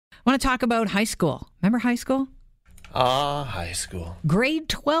I want to talk about high school. Remember high school? High school. Grade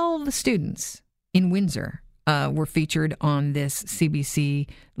 12 students in Windsor were featured on this CBC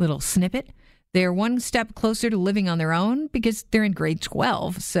little snippet. They're one step closer to living on their own because they're in grade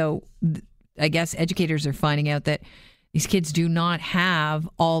 12. So I guess educators are finding out that these kids do not have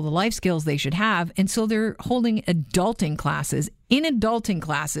all the life skills they should have. And so they're holding adulting classes. In adulting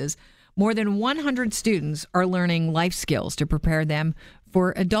classes, more than 100 students are learning life skills to prepare them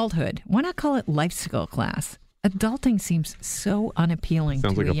for adulthood. Why not call it life skill class? Adulting seems so unappealing to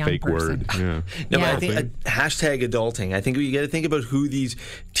a young person. Sounds like a fake word. Yeah. No, but I think hashtag adulting. I think we got to think about who these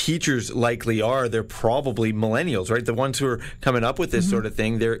teachers likely are. They're probably millennials, right? The ones who are coming up with this sort of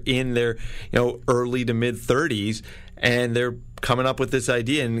thing. They're in their early to mid 30s, and they're coming up with this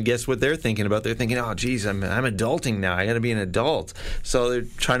idea. And guess what they're thinking about? They're thinking, oh, geez, I'm adulting now. I got to be an adult. So they're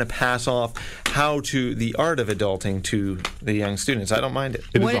trying to pass off the art of adulting to the young students. I don't mind it.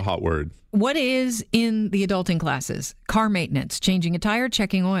 It is a hot word. What is in the adulting classes? Car maintenance, changing a tire,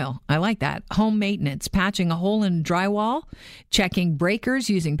 checking oil. I like that. Home maintenance, patching a hole in drywall, checking breakers,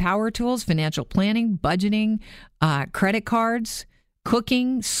 using power tools, financial planning, budgeting, credit cards,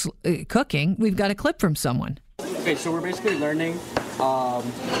 cooking. We've got a clip from someone. Okay, so we're basically learning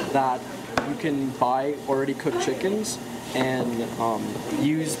that you can buy already cooked chickens and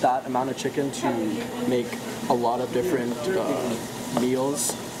use that amount of chicken to make a lot of different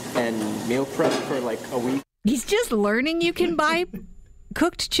meals and meal prep for like a week. He's just learning you can buy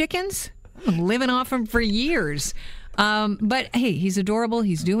cooked chickens. I'm living off them for years. But hey, he's adorable.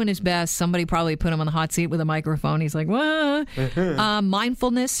 He's doing his best. Somebody probably put him on the hot seat with a microphone. He's like, what?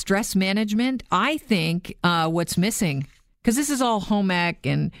 Mindfulness, stress management. I think what's missing, because this is all home ec,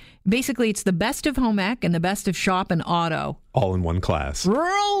 and basically it's the best of home ec and the best of shop and auto. All in one class.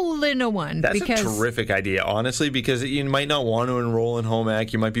 Roll into one. That's a terrific idea, honestly, because you might not want to enroll in home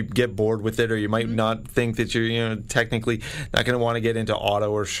ec. You might get bored with it, or you might not think that you're technically not going to want to get into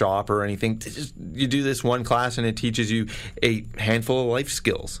auto or shop or anything. You do this one class and it teaches you a handful of life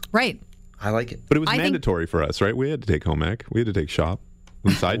skills. Right. I like it. But it was mandatory for us, right? We had to take home ec. We had to take shop. At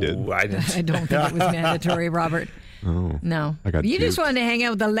least I did. Ooh, I didn't. I don't think it was mandatory, Robert. Oh, no. You just wanted to hang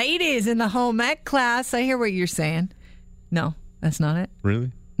out with the ladies in the home ec class. I hear what you're saying. No, that's not it.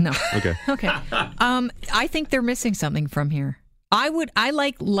 Really? No. Okay. Okay. I think they're missing something from here. I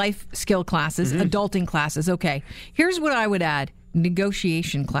like life skill classes, adulting classes. Okay. Here's what I would add.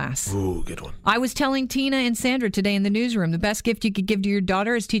 Negotiation class. Ooh, good one. I was telling Tina and Sandra today in the newsroom, the best gift you could give to your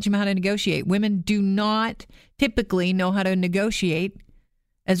daughter is teach them how to negotiate. Women do not typically know how to negotiate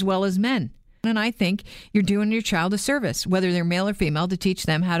as well as men. And I think you're doing your child a service, whether they're male or female, to teach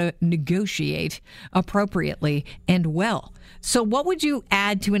them how to negotiate appropriately and well. So what would you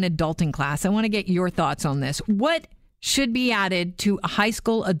add to an adulting class? I want to get your thoughts on this. What should be added to a high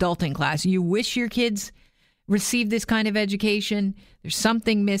school adulting class? You wish your kids received this kind of education. There's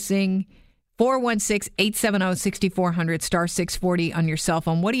something missing. 416-870-6400, star 640 on your cell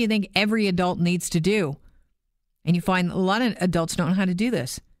phone. What do you think every adult needs to do? And you find a lot of adults don't know how to do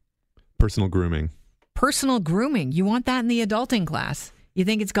this. Personal grooming. Personal grooming. You want that in the adulting class. You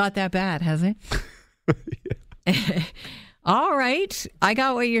think it's got that bad, has it? Yeah. All right. I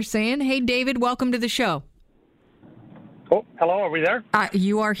got what you're saying. Hey, David, welcome to the show. Oh, hello. Are we there?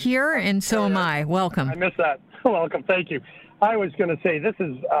 You are here, and so am I. Welcome. I missed that. Welcome. Thank you. I was going to say this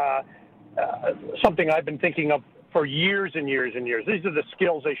is something I've been thinking of for years and years and years. These are the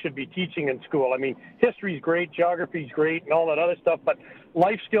skills they should be teaching in school. I mean, history's great, geography's great, and all that other stuff, but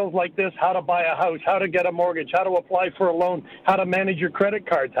life skills like this, how to buy a house, how to get a mortgage, how to apply for a loan, how to manage your credit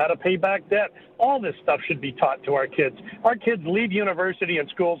cards, how to pay back debt, all this stuff should be taught to our kids. Our kids leave university and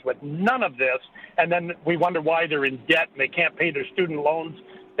schools with none of this, and then we wonder why they're in debt and they can't pay their student loans.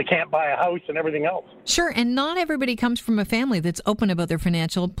 They can't buy a house and everything else. Sure, and not everybody comes from a family that's open about their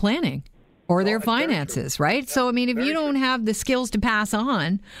financial planning or their finances, right? So, I mean, if you don't have the skills to pass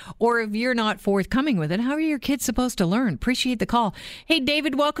on, or if you're not forthcoming with it, how are your kids supposed to learn? Appreciate the call. Hey,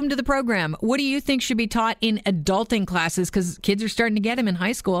 David, welcome to the program. What do you think should be taught in adulting classes? Because kids are starting to get them in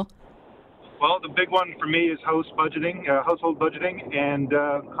high school. Well, the big one for me is household budgeting, and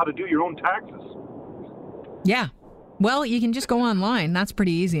how to do your own taxes. Yeah. Well, you can just go online. That's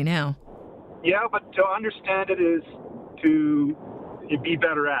pretty easy now. Yeah, but to understand it is to be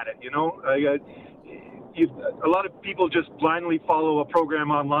better at it, a lot of people just blindly follow a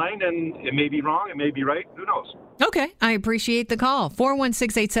program online, and it may be wrong, it may be right, who knows? Okay, I appreciate the call.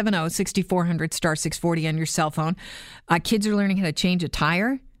 416-870-6400, star 640 on your cell phone. Kids are learning how to change a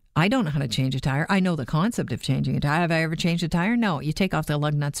tire. I don't know how to change a tire. I know the concept of changing a tire. Have I ever changed a tire? No, you take off the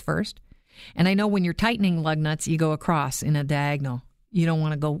lug nuts first. And I know when you're tightening lug nuts, you go across in a diagonal. You don't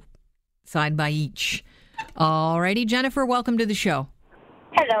want to go side by each. Alrighty, Jennifer, welcome to the show.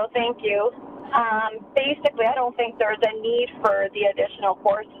 Hello, thank you. Basically, I don't think there's a need for the additional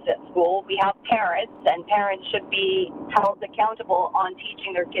courses at school. We have parents, and parents should be held accountable on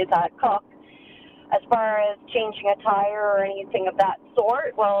teaching their kids how to cook. As far as changing a tire or anything of that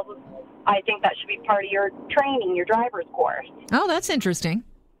sort, well, I think that should be part of your training, your driver's course. Oh, that's interesting.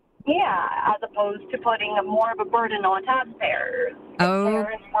 Yeah, as opposed to putting more of a burden on taxpayers. Oh. If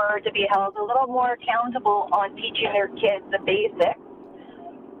parents were to be held a little more accountable on teaching their kids the basics,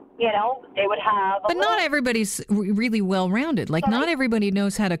 they would have But not everybody's really well-rounded. Like, not everybody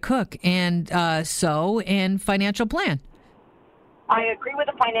knows how to cook and sew and financial plan. I agree with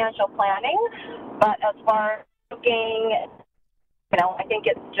the financial planning, but as far as cooking, I think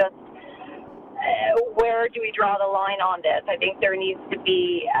it's just where do we draw the line on this? I think there needs to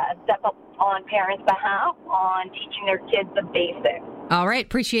be a step up on parents' behalf on teaching their kids the basics. All right,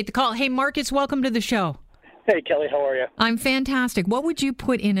 appreciate the call. Hey, Marcus, welcome to the show. Hey, Kelly, how are you? I'm fantastic. What would you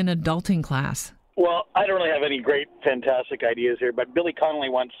put in an adulting class? Well, I don't really have any great, fantastic ideas here, but Billy Connolly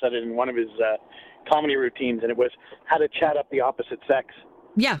once said it in one of his comedy routines, and it was how to chat up the opposite sex.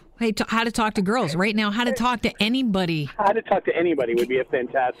 Yeah. Hey, how to talk to girls. Right now, how to talk to anybody. How to talk to anybody would be a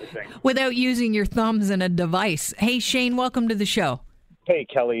fantastic thing. Without using your thumbs and a device. Hey, Shane, welcome to the show. Hey,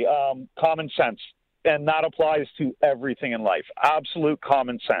 Kelly, common sense. And that applies to everything in life. Absolute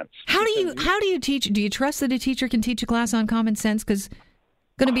common sense. How do you teach? Do you trust that a teacher can teach a class on common sense? Because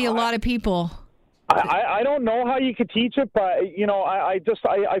going to be a lot of people. I don't know how you could teach it, but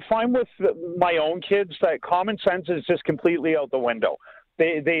I find with my own kids that common sense is just completely out the window.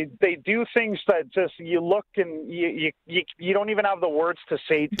 They do things that just you look and you don't even have the words to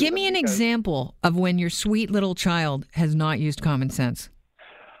say. Give me an example of when your sweet little child has not used common sense.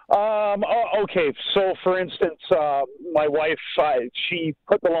 Okay, so for instance, my wife, she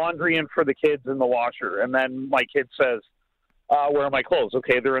put the laundry in for the kids in the washer, and then my kid says, where are my clothes?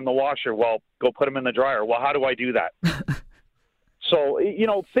 Okay, they're in the washer. Well, go put them in the dryer. Well, how do I do that? So,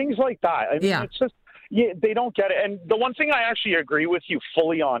 things like that. I mean, It's just, they don't get it. And the one thing I actually agree with you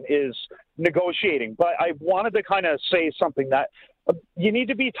fully on is negotiating. But I wanted to kind of say something that you need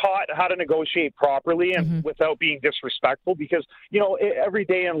to be taught how to negotiate properly and without being disrespectful, because, every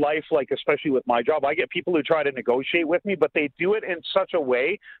day in life, like especially with my job, I get people who try to negotiate with me, but they do it in such a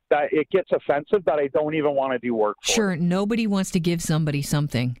way that it gets offensive that I don't even want to do work for. Sure, nobody wants to give somebody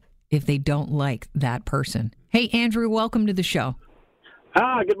something if they don't like that person. Hey, Andrew, welcome to the show.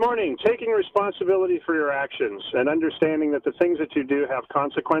 Good morning. Taking responsibility for your actions and understanding that the things that you do have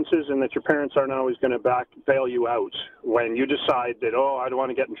consequences and that your parents aren't always going to bail you out when you decide that, I don't want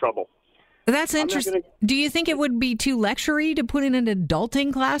to get in trouble. That's interesting. Do you think it would be too lectury to put in an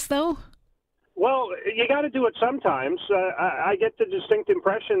adulting class, though? Well, you got to do it sometimes. I get the distinct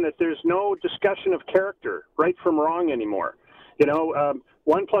impression that there's no discussion of character, right from wrong anymore.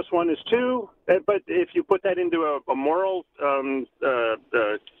 1 + 1 is 2, but if you put that into a moral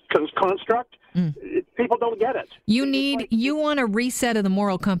construct, people don't get it. You want a reset of the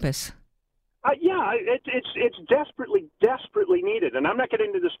moral compass. It's desperately needed, and I'm not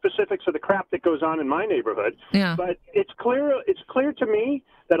getting into the specifics of the crap that goes on in my neighborhood. Yeah. But it's clear to me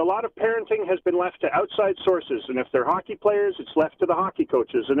that a lot of parenting has been left to outside sources, and if they're hockey players, it's left to the hockey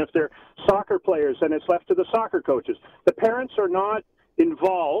coaches, and if they're soccer players, then it's left to the soccer coaches. The parents are not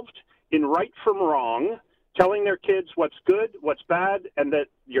involved in right from wrong, telling their kids what's good, what's bad, and that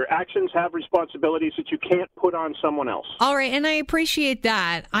your actions have responsibilities that you can't put on someone else. All right, and I appreciate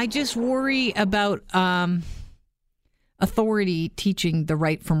that. I just worry about authority teaching the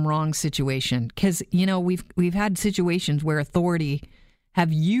right from wrong situation, because we've had situations where authority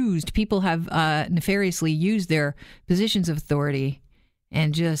people have nefariously used their positions of authority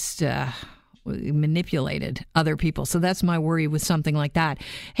and just manipulated other people. So that's my worry with something like that.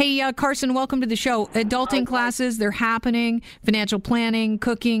 Hey, Carson, welcome to the show. Adulting classes, they're happening. Financial planning,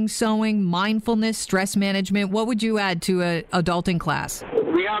 cooking, sewing, mindfulness, stress management. What would you add to an adulting class?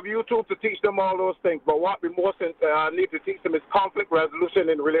 We have YouTube to teach them all those things, but what we most need to teach them is conflict resolution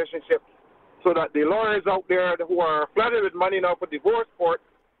in relationships, so that the lawyers out there who are flooded with money now for divorce court,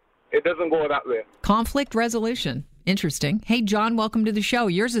 it doesn't go that way. Conflict resolution. Interesting. Hey, John, welcome to the show.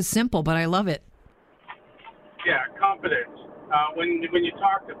 Yours is simple, but I love it. Yeah, confidence. When you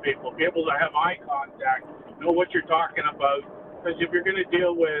talk to people, be able to have eye contact, know what you're talking about. Because if you're going to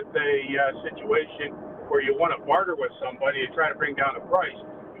deal with a situation where you want to barter with somebody and try to bring down a price,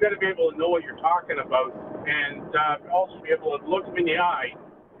 you got to be able to know what you're talking about, and also be able to look them in the eye,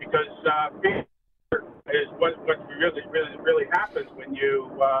 because fear is what really happens when you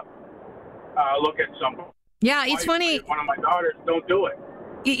look at somebody. Yeah, it's funny. One of my daughters, don't do it.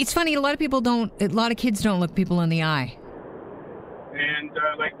 It's funny. A lot of kids don't look people in the eye. And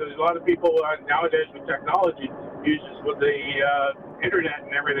like there's a lot of people nowadays with technology uses with the internet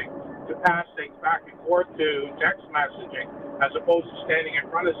and everything to pass things back and forth to text messaging as opposed to standing in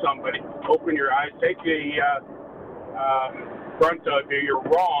front of somebody. Open your eyes, take the brunt of you're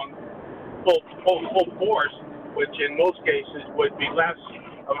wrong, full force, which in most cases would be less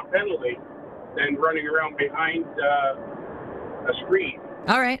of a penalty than running around behind a screen.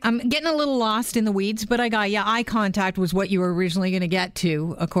 All right. I'm getting a little lost in the weeds, but I got you. Eye contact was what you were originally going to get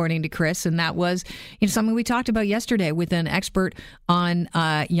to, according to Chris. And that was something we talked about yesterday with an expert on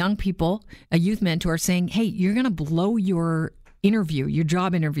young people, a youth mentor, saying, hey, you're going to blow your interview, your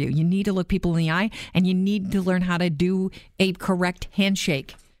job interview. You need to look people in the eye, and you need to learn how to do a correct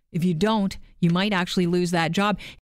handshake. If you don't, you might actually lose that job.